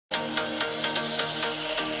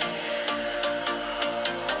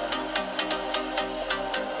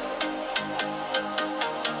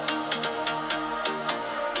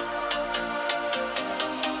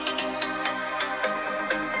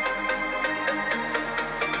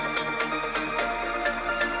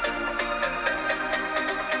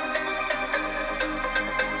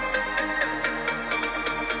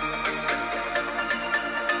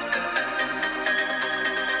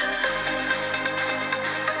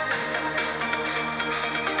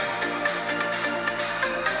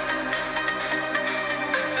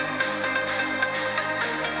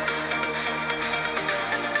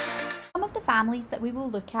families that we will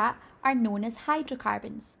look at are known as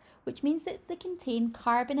hydrocarbons, which means that they contain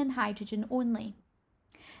carbon and hydrogen only.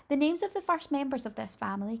 The names of the first members of this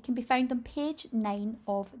family can be found on page 9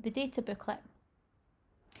 of the data booklet.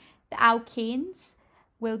 The alkanes,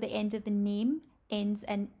 well, the end of the name ends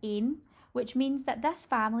in "ane", which means that this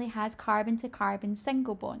family has carbon-to-carbon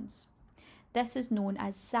single bonds. This is known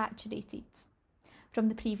as saturated. From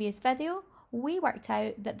the previous video, we worked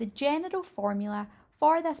out that the general formula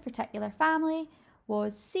for this particular family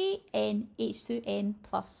was CnH2n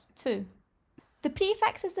plus 2. The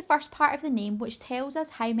prefix is the first part of the name which tells us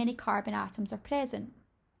how many carbon atoms are present.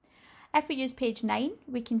 If we use page 9,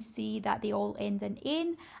 we can see that they all end in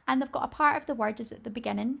 "ane", and they've got a part of the word is at the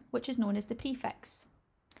beginning, which is known as the prefix.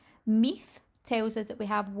 Meth tells us that we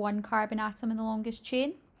have one carbon atom in the longest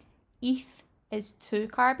chain. Eth is 2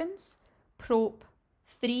 carbons. Prop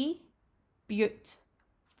 3. Bute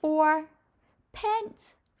 4.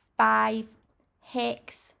 Pent 5.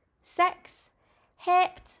 Hex 6.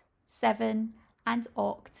 Hept 7. And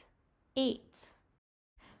oct 8.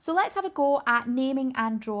 So let's have a go at naming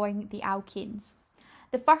and drawing the alkanes.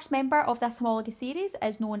 The first member of this homologous series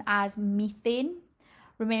is known as methane.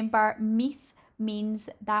 Remember, meth means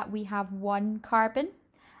that we have one carbon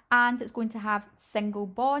and it's going to have single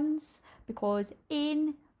bonds because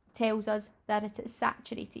ane tells us that it is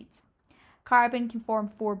saturated. Carbon can form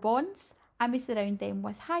 4 bonds and we surround them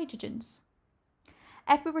with hydrogens.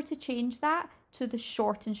 If we were to change that to the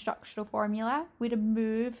shortened structural formula, we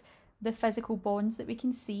remove the physical bonds that we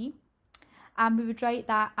can see and we would write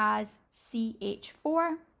that as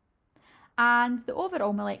CH4, and the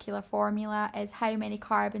overall molecular formula is how many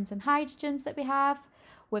carbons and hydrogens that we have.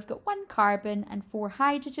 We've got 1 carbon and 4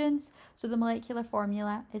 hydrogens, so the molecular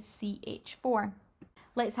formula is CH4.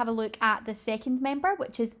 Let's have a look at the second member,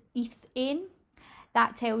 which is ethane.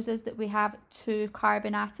 That tells us that we have 2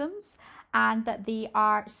 carbon atoms and that they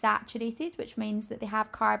are saturated, which means that they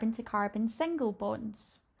have carbon-to-carbon single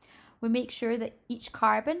bonds. We make sure that each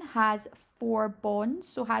carbon has 4 bonds,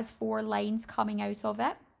 so has 4 lines coming out of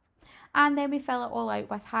it. And then we fill it all out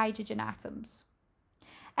with hydrogen atoms.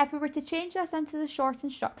 If we were to change this into the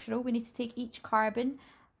shortened structural, we need to take each carbon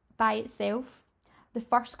by itself. The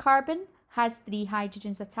first carbon has 3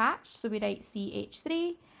 hydrogens attached, so we write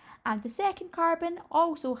CH3. And the second carbon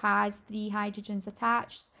also has 3 hydrogens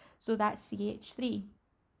attached, so that's CH3.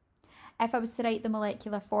 If I was to write the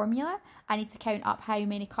molecular formula, I need to count up how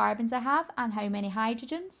many carbons I have and how many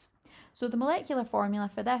hydrogens. So the molecular formula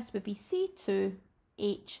for this would be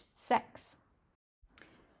C2H6.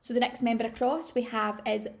 So the next member across we have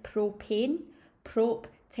is propane. Prop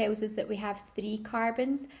tells us that we have 3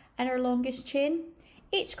 carbons in our longest chain.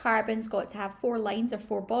 Each carbon's got to have 4 lines or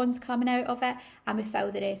 4 bonds coming out of it, and we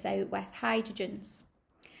fill the rest out with hydrogens.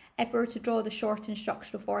 If we were to draw the shortened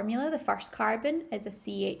structural formula, the first carbon is a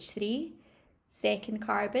CH3, second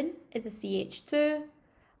carbon is a CH2,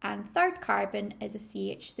 and third carbon is a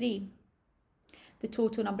CH3. The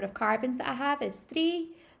total number of carbons that I have is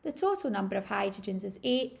 3, the total number of hydrogens is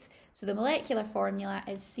 8, so the molecular formula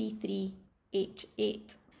is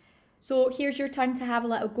C3H8. So here's your turn to have a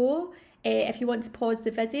little go. If you want to pause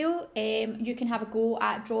the video, you can have a go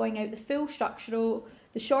at drawing out the full structural,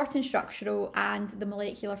 the shortened structural and the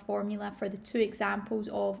molecular formula for the 2 examples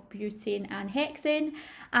of butane and hexane.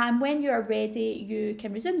 And when you are ready, you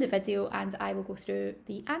can resume the video and I will go through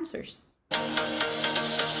the answers.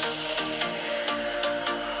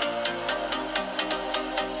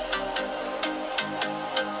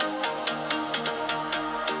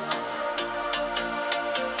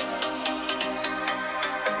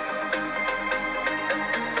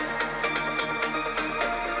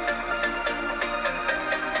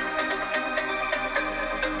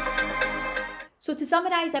 So to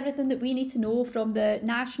summarise everything that we need to know from the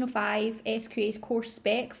National 5 SQA course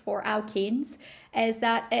spec for alkanes is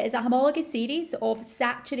that it is a homologous series of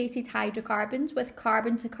saturated hydrocarbons with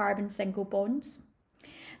carbon-to-carbon single bonds.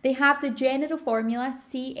 They have the general formula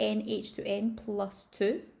CnH2n plus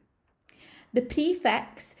 2. The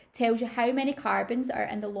prefix tells you how many carbons are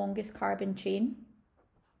in the longest carbon chain.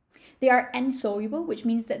 They are insoluble, which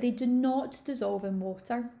means that they do not dissolve in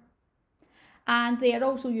water. And they are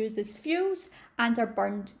also used as fuels and are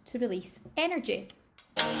burned to release energy.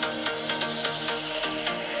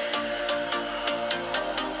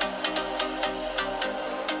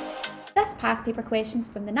 This past paper questions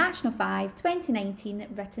from the National 5 2019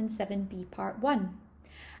 written 7B part 1.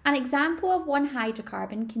 An example of one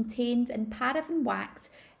hydrocarbon contained in paraffin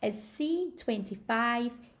wax is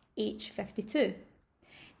C25H52.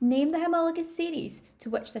 Name the homologous series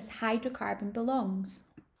to which this hydrocarbon belongs.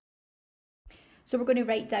 So we're going to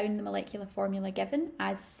write down the molecular formula given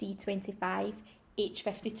as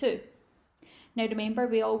C25H52. Now remember,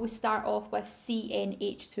 we always start off with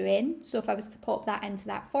CnH2n, so if I was to pop that into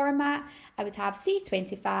that format, I would have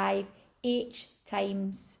C25H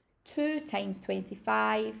times 2 times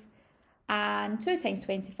 25, and 2 times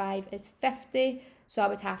 25 is 50, so I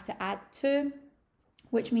would have to add 2,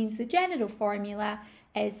 which means the general formula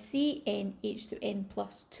is CnH2n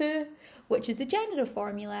plus 2, which is the general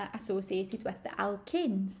formula associated with the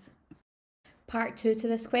alkanes. Part 2 to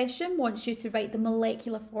this question wants you to write the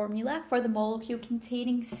molecular formula for the molecule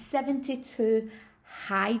containing 72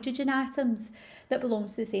 hydrogen atoms that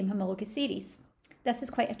belongs to the same homologous series. This is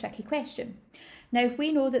quite a tricky question. Now, if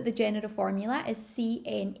we know that the general formula is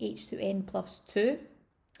CnH2n plus 2,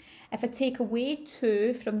 if I take away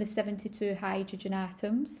 2 from the 72 hydrogen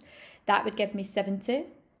atoms, that would give me 70,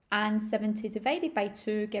 and 70 divided by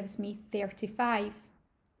 2 gives me 35,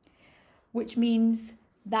 which means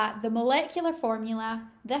that the molecular formula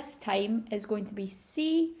this time is going to be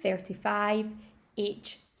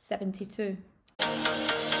C35H72.